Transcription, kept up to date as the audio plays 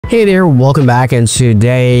Hey there, welcome back, and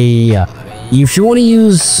today if you want to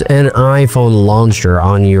use an iPhone launcher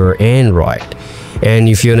on your Android and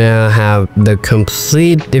if you want to have the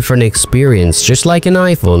complete different experience just like an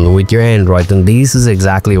iPhone with your Android, then this is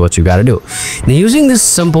exactly what you got to do. Now, using this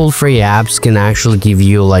simple free apps can actually give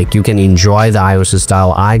you you can enjoy the iOS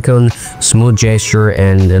style icon, smooth gesture,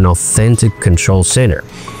 and an authentic control center.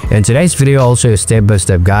 And today's video also a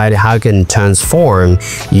step-by-step guide how you can transform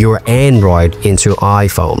your Android into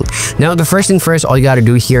iPhone. Now, the first thing first, all you got to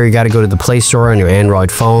do here, you got to go to the Play Store on your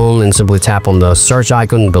Android phone and simply tap on the search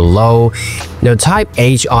icon below. Now, type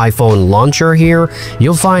H iPhone Launcher here.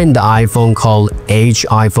 You'll find the iPhone called H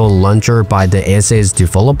iPhone Launcher by the SS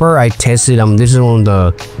developer. I tested this is one of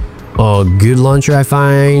the good launcher I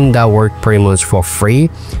find that work pretty much for free,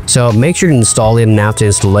 so make sure to install it. And after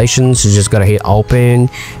installation, so you just gotta hit open.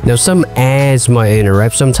 Now, some ads might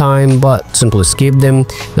interrupt sometime, but simply skip them.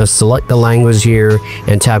 Now, select the language here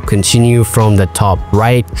and tap continue from the top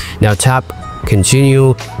right. Now, tap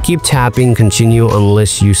continue, keep tapping continue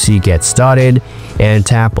unless you see get started, and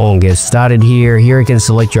tap on get started here. You can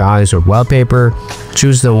select your iOS or wallpaper,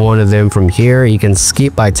 choose the one of them from here. You can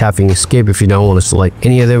skip by tapping skip if you don't want to select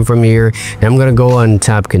any of them from here. And I'm gonna go and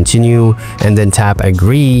tap continue and then tap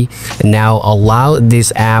agree, and now allow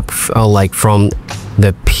this app from the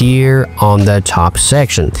appear on the top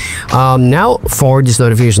section. Now for this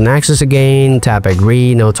notification access again, tap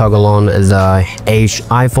agree. Now toggle on the H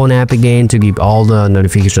iPhone app again to give all the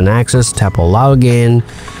notification access. Tap allow again.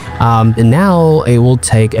 And now it will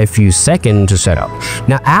take a few seconds to set up.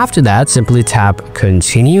 Now after that, simply tap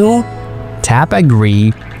continue, tap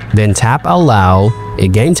agree, then tap allow,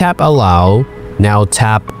 again tap allow. Now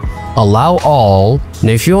tap allow all.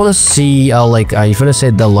 Now if you want to see if you want to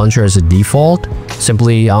set the launcher as a default,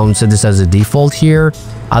 simply set this as a default here.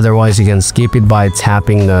 Otherwise, you can skip it by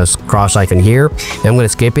tapping the cross icon here. And I'm going to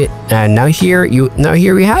skip it, and now here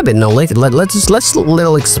we have it. Now let's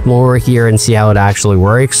little explore here and see how it actually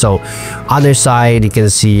works. So other side, you can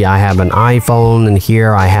see I have an iPhone, and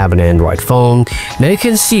here I have an Android phone. Now you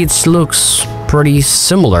can see it looks pretty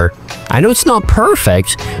similar. I know it's not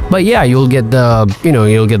perfect, but yeah, you'll get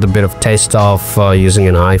the bit of taste of using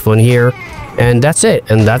an iPhone here. And that's it,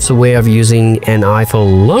 and that's the way of using an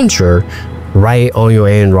iPhone launcher right on your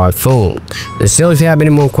Android phone. And still, if you have any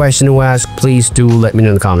more questions to ask, please do let me know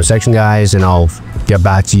in the comment section, guys, and I'll get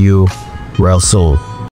back to you real soon.